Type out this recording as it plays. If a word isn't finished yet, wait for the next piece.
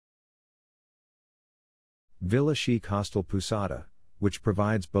Villa Chic Hostel Pousada, which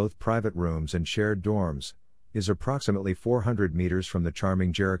provides both private rooms and shared dorms, is approximately 400 meters from the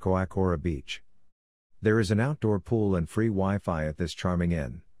charming Jericoacoara beach. There is an outdoor pool and free Wi-Fi at this charming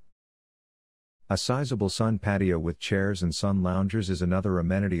inn. A sizable sun patio with chairs and sun loungers is another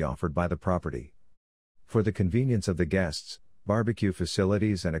amenity offered by the property. For the convenience of the guests, barbecue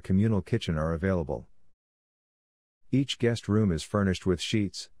facilities and a communal kitchen are available. Each guest room is furnished with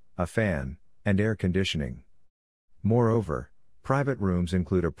sheets, a fan, and air conditioning. Moreover, private rooms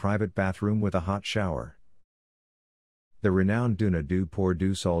include a private bathroom with a hot shower. The renowned Duna do Pôr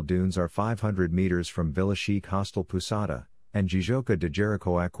do Sol dunes are 500 meters from Villa Chic Hostel Pousada, and Jijoca de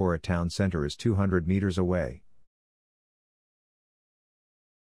Jericoacoara town center is 200 meters away.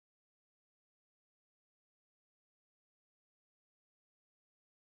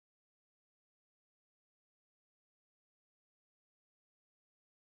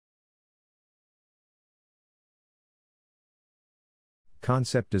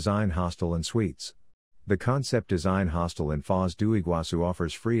 Concept Design Hostel and Suites. The Concept Design Hostel in Foz do Iguaçu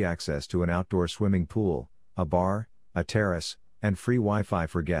offers free access to an outdoor swimming pool, a bar, a terrace, and free Wi-Fi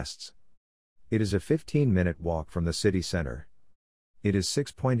for guests. It is a 15-minute walk from the city center. It is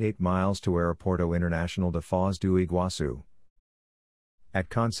 6.8 miles to Aeroporto International de Foz do Iguaçu. At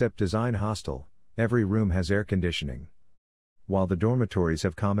Concept Design Hostel, every room has air conditioning. While the dormitories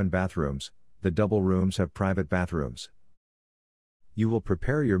have common bathrooms, the double rooms have private bathrooms. You will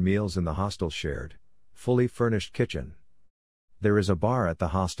prepare your meals in the hostel's shared, fully furnished kitchen. There is a bar at the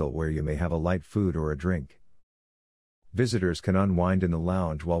hostel where you may have a light food or a drink. Visitors can unwind in the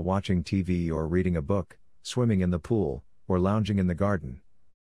lounge while watching TV or reading a book, swimming in the pool, or lounging in the garden.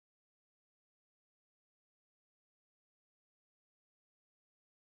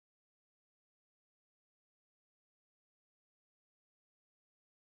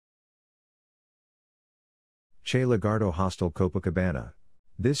 Lagarto Hostel Copacabana.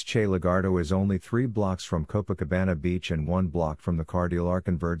 This Lagarto is only 3 blocks from Copacabana Beach and 1 block from the Cardeal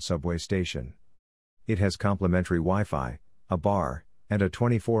Arkenverde subway station. It has complimentary Wi-Fi, a bar, and a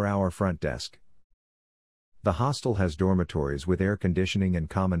 24-hour front desk. The hostel has dormitories with air conditioning and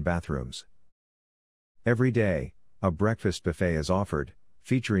common bathrooms. Every day, a breakfast buffet is offered,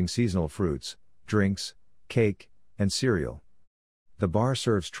 featuring seasonal fruits, drinks, cake, and cereal. The bar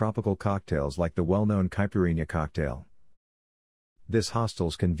serves tropical cocktails like the well-known Caipirinha cocktail. This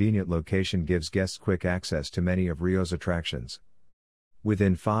hostel's convenient location gives guests quick access to many of Rio's attractions.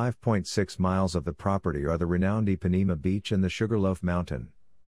 Within 5.6 miles of the property are the renowned Ipanema Beach and the Sugarloaf Mountain.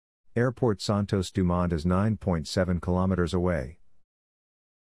 Airport Santos Dumont is 9.7 kilometers away.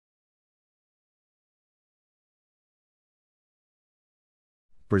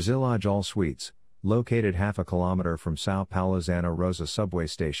 Brazilodge All Suites, located half a kilometer from São Paulo's Ana Rosa subway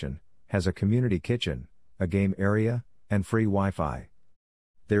station, has a community kitchen, a game area, and free Wi-Fi.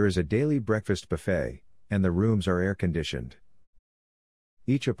 There is a daily breakfast buffet, and the rooms are air-conditioned.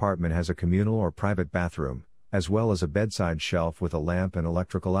 Each apartment has a communal or private bathroom, as well as a bedside shelf with a lamp and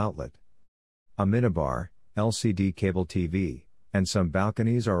electrical outlet. A minibar, LCD cable TV, and some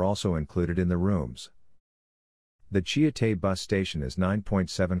balconies are also included in the rooms. The Chiaté bus station is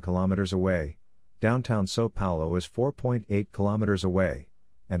 9.7 kilometers away. Downtown São Paulo is 4.8 kilometers away,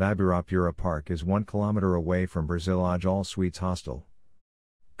 and Ibirapura Park is 1 kilometer away from Brazilodge All Suites Hostel.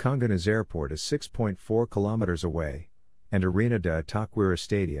 Congonhas Airport is 6.4 kilometers away, and Arena de Itaquera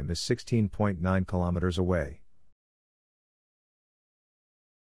Stadium is 16.9 kilometers away.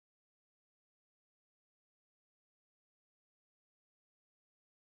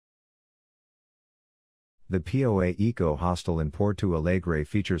 The POA Eco Hostel in Porto Alegre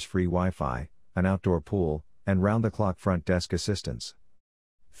features free Wi-Fi, an outdoor pool, and round-the-clock front desk assistance.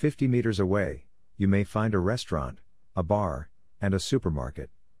 50 meters away, you may find a restaurant, a bar, and a supermarket.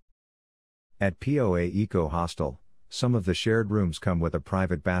 At POA Eco Hostel, some of the shared rooms come with a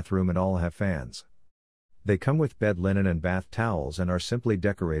private bathroom and all have fans. They come with bed linen and bath towels and are simply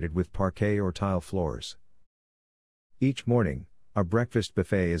decorated with parquet or tile floors. Each morning, a breakfast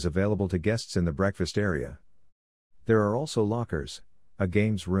buffet is available to guests in the breakfast area. There are also lockers, a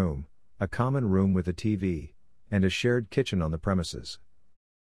games room, a common room with a TV, and a shared kitchen on the premises.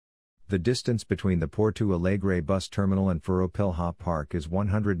 The distance between the Porto Alegre bus terminal and Farroupilha Park is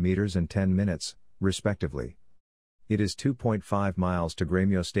 100 meters and 10 minutes, respectively. It is 2.5 miles to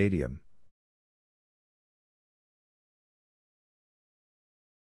Grêmio Stadium.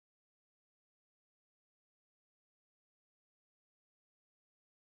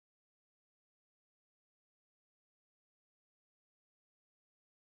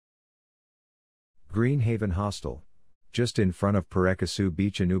 Green Haven Hostel. Just in front of Parecaçu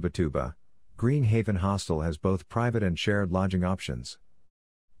Beach in Ubatuba, Green Haven Hostel has both private and shared lodging options.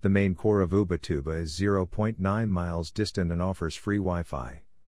 The main core of Ubatuba is 0.9 miles distant and offers free Wi-Fi.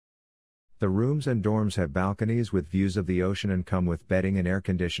 The rooms and dorms have balconies with views of the ocean and come with bedding and air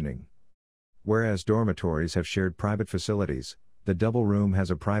conditioning. Whereas dormitories have shared private facilities, the double room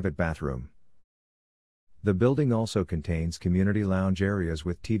has a private bathroom. The building also contains community lounge areas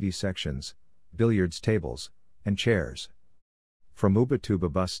with TV sections, billiards tables, and chairs. From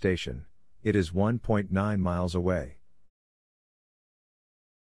Ubatuba bus station, it is 1.9 miles away.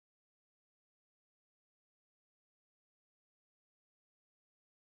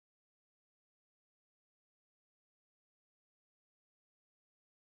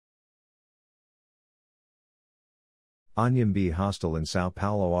 Anhembi Hostel in Sao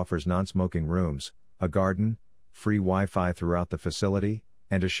Paulo offers non-smoking rooms, a garden, free Wi-Fi throughout the facility,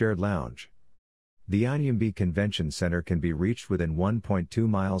 and a shared lounge. The Anhembi Convention Center can be reached within 1.2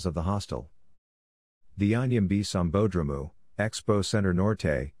 miles of the hostel. The Anhembi Sambódromo, Expo Center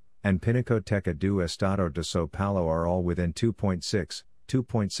Norte, and Pinacoteca do Estado de São Paulo are all within 2.6,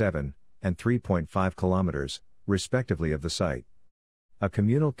 2.7, and 3.5 kilometers, respectively of the site. A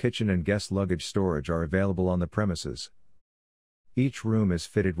communal kitchen and guest luggage storage are available on the premises. Each room is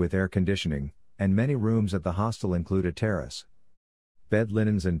fitted with air conditioning, and many rooms at the hostel include a terrace. Bed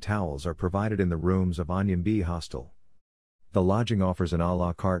linens and towels are provided in the rooms of Anhembi Hostel. The lodging offers an à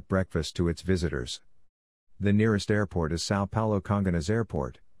la carte breakfast to its visitors. The nearest airport is São Paulo Congonhas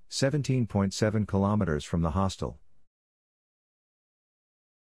Airport, 17.7 kilometers from the hostel.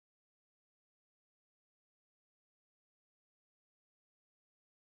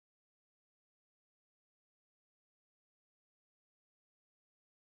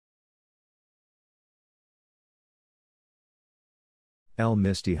 El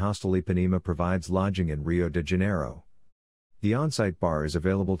Misti Hostel Ipanema provides lodging in Rio de Janeiro. The on-site bar is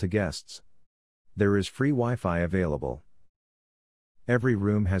available to guests. There is free Wi-Fi available. Every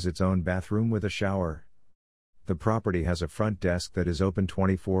room has its own bathroom with a shower. The property has a front desk that is open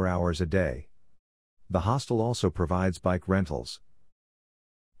 24 hours a day. The hostel also provides bike rentals.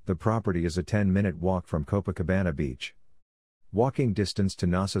 The property is a 10-minute walk from Copacabana Beach. Walking distance to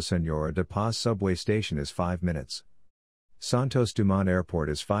Nossa Senhora de Paz subway station is 5 minutes. Santos Dumont Airport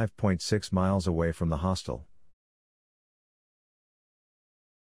is 5.6 miles away from the hostel.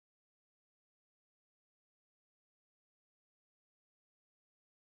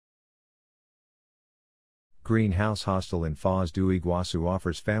 Greenhouse Hostel in Foz do Iguaçu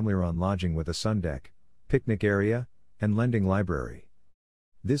offers family-run lodging with a sun deck, picnic area, and lending library.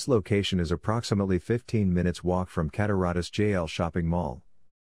 This location is approximately 15 minutes walk from Cataratas JL Shopping Mall.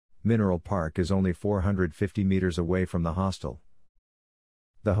 Mineral Park is only 450 meters away from the hostel.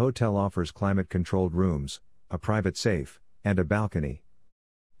 The hotel offers climate-controlled rooms, a private safe, and a balcony.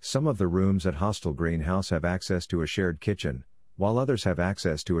 Some of the rooms at Hostel Greenhouse have access to a shared kitchen, while others have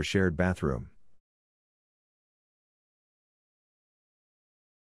access to a shared bathroom.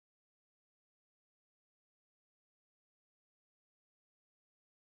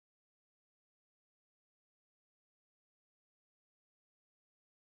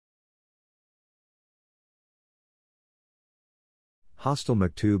 Hostel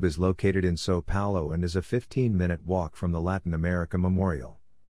Maktub is located in São Paulo and is a 15-minute walk from the Latin America Memorial.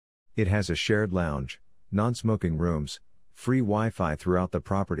 It has a shared lounge, non-smoking rooms, free Wi-Fi throughout the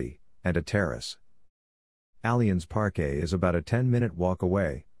property, and a terrace. Allianz Parque is about a 10-minute walk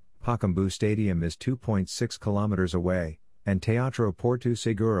away, Pacaembu Stadium is 2.6 kilometers away, and Teatro Porto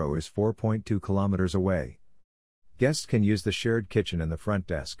Seguro is 4.2 kilometers away. Guests can use the shared kitchen and the front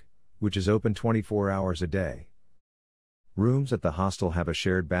desk, which is open 24 hours a day. Rooms at the hostel have a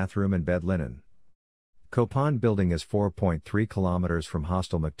shared bathroom and bed linen. Copan Building is 4.3 kilometers from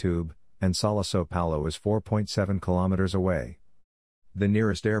Hostel Maktub, and Sala São Paulo is 4.7 kilometers away. The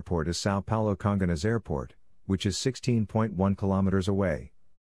nearest airport is São Paulo Congonhas Airport, which is 16.1 kilometers away.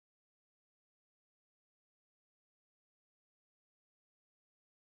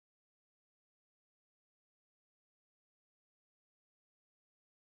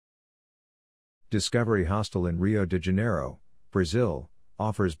 Discovery Hostel in Rio de Janeiro, Brazil,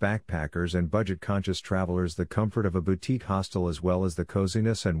 offers backpackers and budget-conscious travelers the comfort of a boutique hostel as well as the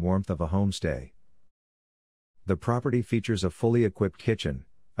coziness and warmth of a homestay. The property features a fully equipped kitchen,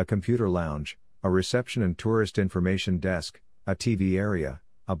 a computer lounge, a reception and tourist information desk, a TV area,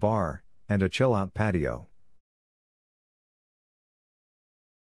 a bar, and a chill-out patio.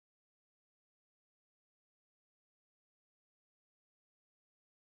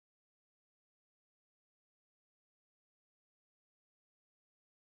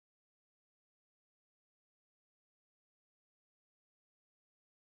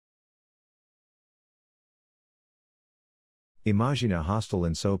 Imagina Hostel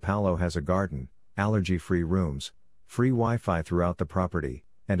in São Paulo has a garden, allergy-free rooms, free Wi-Fi throughout the property,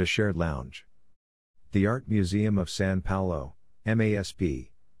 and a shared lounge. The Art Museum of São Paulo,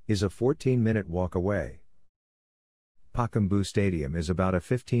 MASP, is a 14-minute walk away. Pacaembu Stadium is about a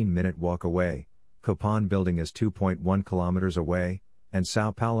 15-minute walk away, Copan Building is 2.1 kilometers away, and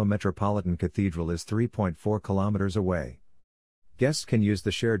São Paulo Metropolitan Cathedral is 3.4 kilometers away. Guests can use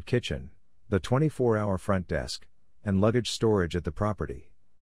the shared kitchen, the 24-hour front desk, and luggage storage at the property.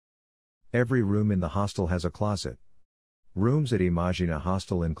 Every room in the hostel has a closet. Rooms at Imagina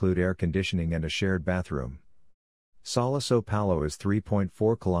Hostel include air conditioning and a shared bathroom. Sala São Paulo is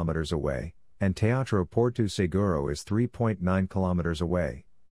 3.4 kilometers away, and Teatro Porto Seguro is 3.9 kilometers away.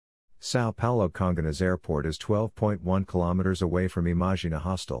 São Paulo Congonhas Airport is 12.1 kilometers away from Imagina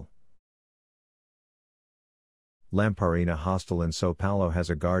Hostel. Lamparina Hostel in São Paulo has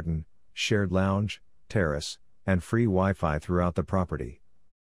a garden, shared lounge, terrace, and free Wi-Fi throughout the property.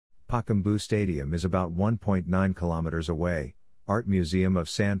 Pacaembu Stadium is about 1.9 kilometers away, Art Museum of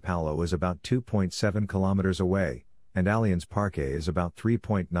São Paulo is about 2.7 kilometers away, and Allianz Parque is about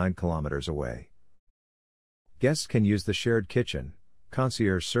 3.9 kilometers away. Guests can use the shared kitchen,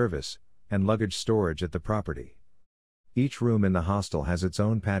 concierge service, and luggage storage at the property. Each room in the hostel has its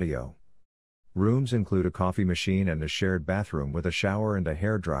own patio. Rooms include a coffee machine and a shared bathroom with a shower and a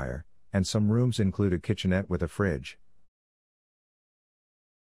hairdryer, and some rooms include a kitchenette with a fridge.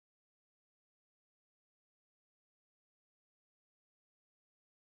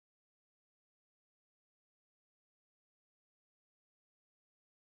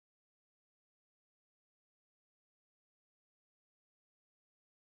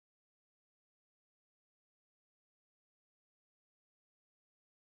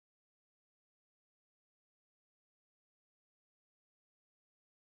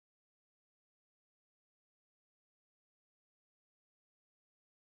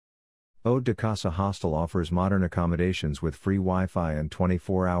 Ode to Casa Hostel offers modern accommodations with free Wi-Fi and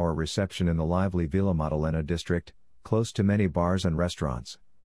 24-hour reception in the lively Vila Madalena district, close to many bars and restaurants.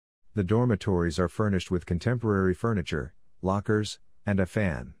 The dormitories are furnished with contemporary furniture, lockers, and a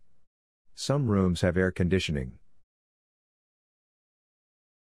fan. Some rooms have air conditioning.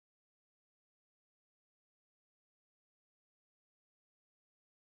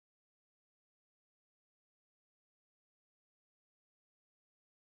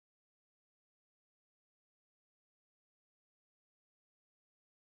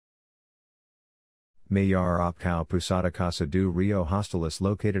 MELHOR OPCAO Pousada Casa do Rio Hostel is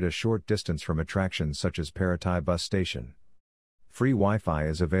located a short distance from attractions such as Paraty bus station. Free Wi-Fi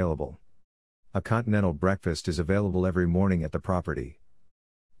is available. A continental breakfast is available every morning at the property.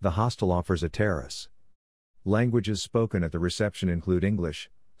 The hostel offers a terrace. Languages spoken at the reception include English,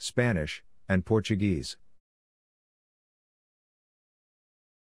 Spanish, and Portuguese.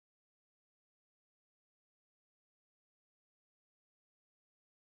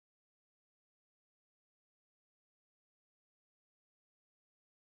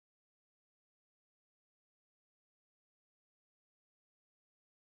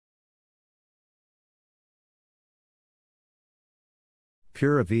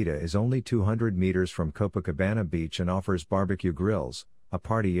 Pura Vida is only 200 meters from Copacabana Beach and offers barbecue grills, a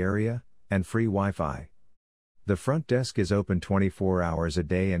party area, and free Wi-Fi. The front desk is open 24 hours a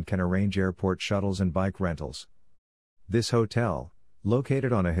day and can arrange airport shuttles and bike rentals. This hotel,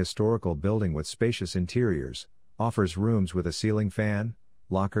 located on a historical building with spacious interiors, offers rooms with a ceiling fan,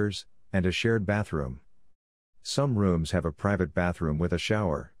 lockers, and a shared bathroom. Some rooms have a private bathroom with a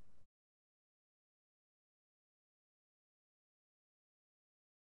shower.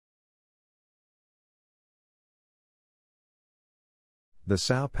 The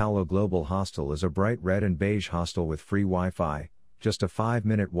São Paulo Global Hostel is a bright red and beige hostel with free Wi-Fi, just a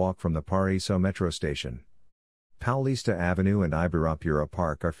 5-minute walk from the Paraíso metro station. Paulista Avenue and Ibirapuera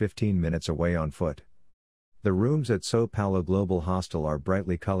Park are 15 minutes away on foot. The rooms at São Paulo Global Hostel are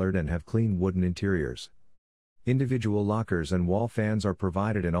brightly colored and have clean wooden interiors. Individual lockers and wall fans are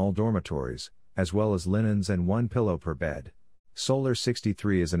provided in all dormitories, as well as linens and one pillow per bed. Solar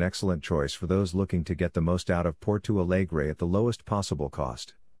 63 is an excellent choice for those looking to get the most out of Porto Alegre at the lowest possible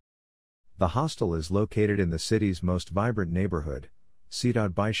cost. The hostel is located in the city's most vibrant neighborhood,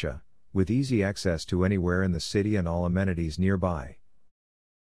 Cidade Baixa, with easy access to anywhere in the city and all amenities nearby.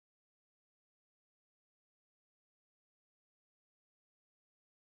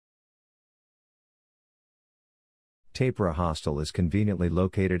 Tapera Hostel is conveniently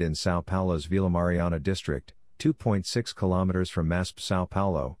located in São Paulo's Vila Mariana district, 2.6 kilometers from MASP São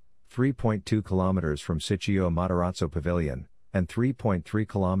Paulo, 3.2 kilometers from Sítio Matarazzo Pavilion, and 3.3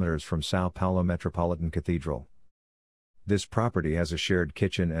 kilometers from São Paulo Metropolitan Cathedral. This property has a shared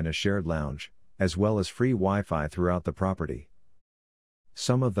kitchen and a shared lounge, as well as free Wi-Fi throughout the property.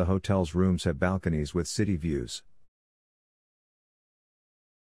 Some of the hotel's rooms have balconies with city views.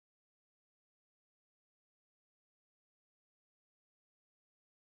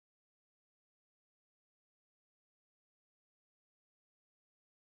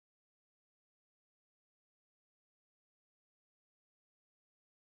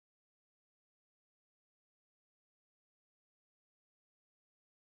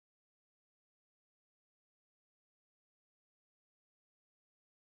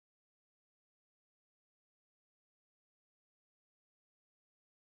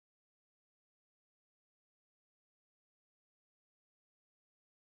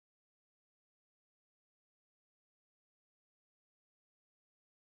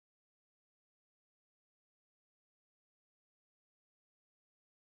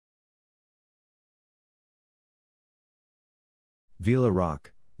 Vila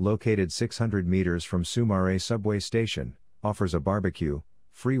Rock, located 600 meters from Sumaré subway station, offers a barbecue,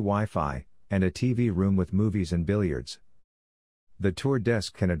 free Wi-Fi, and a TV room with movies and billiards. The tour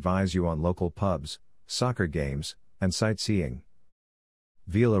desk can advise you on local pubs, soccer games, and sightseeing.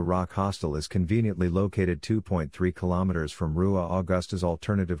 Vila Rock Hostel is conveniently located 2.3 kilometers from Rua Augusta's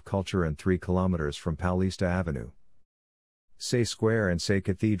Alternative Culture and 3 kilometers from Paulista Avenue. Sé Square and Sé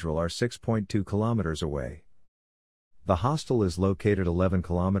Cathedral are 6.2 kilometers away. The hostel is located 11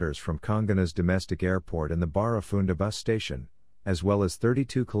 kilometers from Congonhas Domestic Airport and the Barra Funda bus station, as well as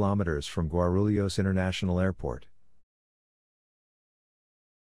 32 kilometers from Guarulhos International Airport.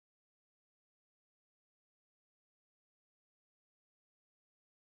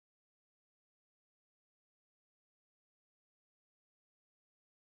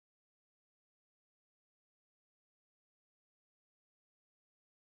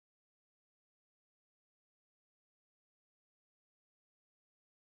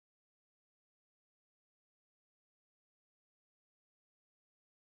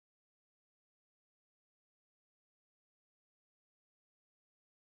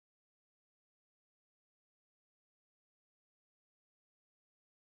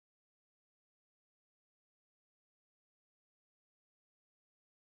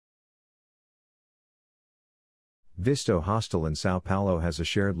 Visto Hostel in Sao Paulo has a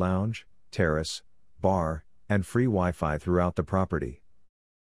shared lounge, terrace, bar, and free Wi-Fi throughout the property.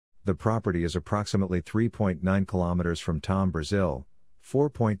 The property is approximately 3.9 kilometers from Tom, Brazil,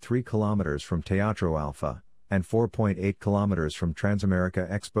 4.3 kilometers from Teatro Alpha, and 4.8 kilometers from Transamerica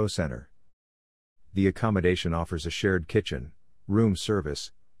Expo Center. The accommodation offers a shared kitchen, room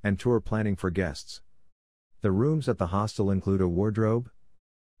service, and tour planning for guests. The rooms at the hostel include a wardrobe.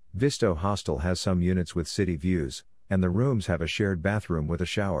 Visto Hostel has some units with city views, and the rooms have a shared bathroom with a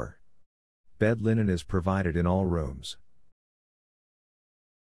shower. Bed linen is provided in all rooms.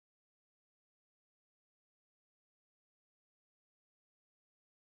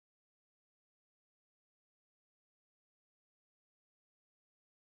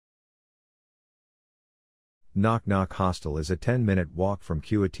 Knock Knock Hostel is a 10-minute walk from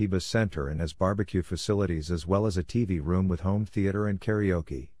Curitiba Center and has barbecue facilities as well as a TV room with home theater and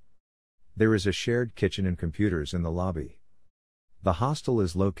karaoke. There is a shared kitchen and computers in the lobby. The hostel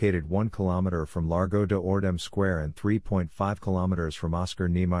is located 1 kilometer from Largo de Ordem Square and 3.5 kilometers from Oscar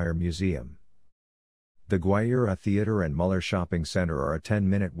Niemeyer Museum. The Guaíra Theater and Muller Shopping Center are a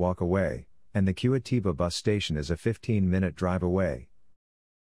 10-minute walk away, and the Curitiba bus station is a 15-minute drive away.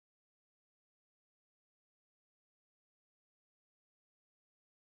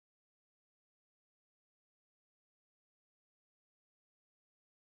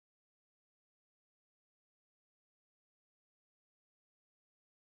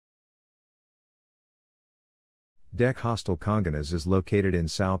 Deck Hostel Congonhas is located in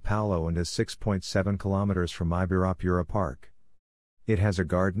Sao Paulo and is 6.7 kilometers from Ibirapura Park. It has a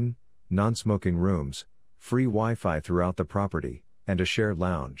garden, non-smoking rooms, free Wi-Fi throughout the property, and a shared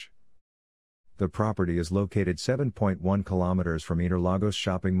lounge. The property is located 7.1 kilometers from Interlagos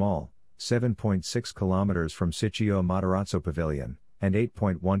Shopping Mall, 7.6 kilometers from Sítio Matarazzo Pavilion, and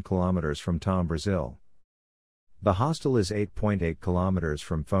 8.1 kilometers from Tom, Brazil. The hostel is 8.8 kilometers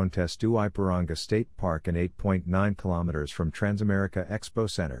from Fontes do Ipiranga State Park and 8.9 kilometers from Transamerica Expo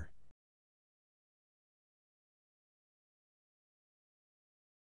Center.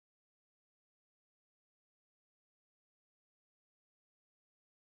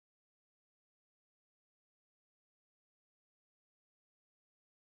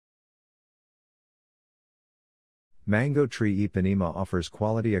 Mango Tree Ipanema offers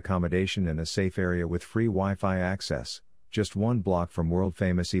quality accommodation in a safe area with free Wi-Fi access, just 1 block from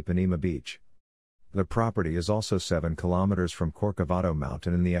world-famous Ipanema Beach. The property is also 7 kilometers from Corcovado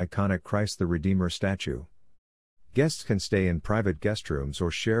Mountain and the iconic Christ the Redeemer statue. Guests can stay in private guest rooms or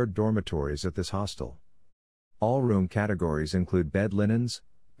shared dormitories at this hostel. All room categories include bed linens,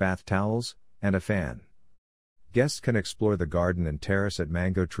 bath towels, and a fan. Guests can explore the garden and terrace at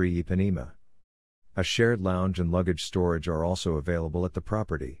Mango Tree Ipanema. A shared lounge and luggage storage are also available at the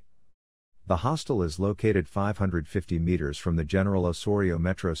property. The hostel is located 550 meters from the General Osorio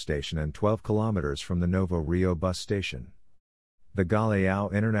metro station and 12 kilometers from the Novo Rio bus station. The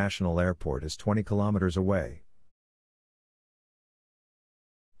Galeão International Airport is 20 kilometers away.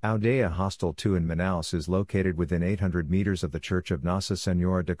 Aldeia Hostel Tour in Manaus is located within 800 meters of the Church of Nossa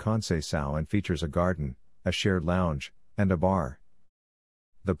Senhora de Conceição and features a garden, a shared lounge, and a bar.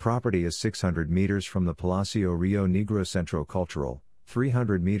 The property is 600 meters from the Palacio Rio Negro Centro Cultural,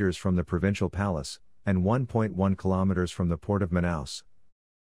 300 meters from the Provincial Palace, and 1.1 kilometers from the Port of Manaus.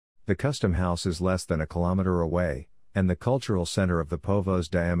 The Custom House is less than a kilometer away, and the cultural center of the Povos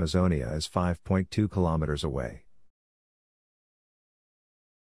da Amazonia is 5.2 kilometers away.